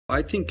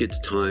I think it's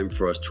time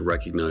for us to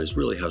recognize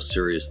really how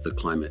serious the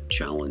climate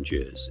challenge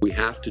is. We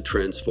have to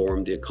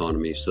transform the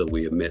economy so that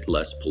we emit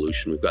less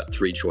pollution. We've got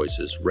three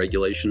choices: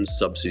 regulations,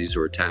 subsidies,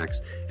 or a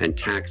tax. And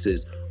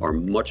taxes are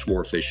much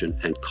more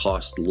efficient and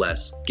cost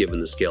less given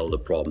the scale of the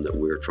problem that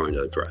we're trying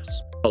to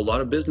address. A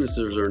lot of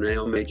businesses are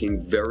now making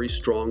very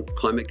strong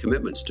climate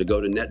commitments to go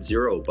to net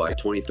zero by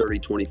 2030,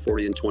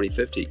 2040, and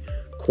 2050.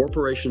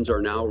 Corporations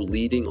are now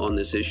leading on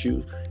this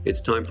issue.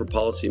 It's time for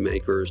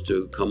policymakers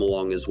to come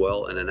along as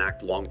well and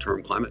enact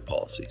long-term climate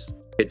policies.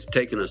 It's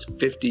taken us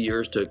 50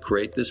 years to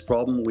create this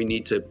problem. We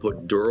need to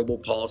put durable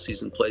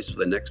policies in place for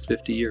the next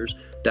 50 years.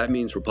 That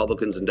means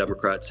Republicans and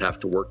Democrats have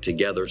to work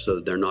together so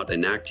that they're not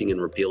enacting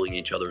and repealing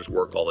each other's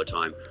work all the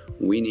time.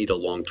 We need a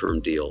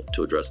long-term deal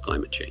to address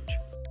climate change.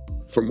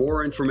 For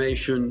more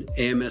information,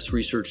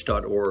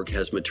 amsresearch.org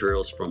has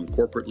materials from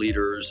corporate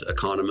leaders,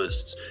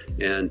 economists,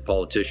 and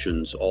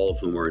politicians, all of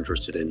whom are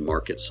interested in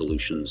market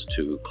solutions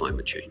to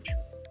climate change.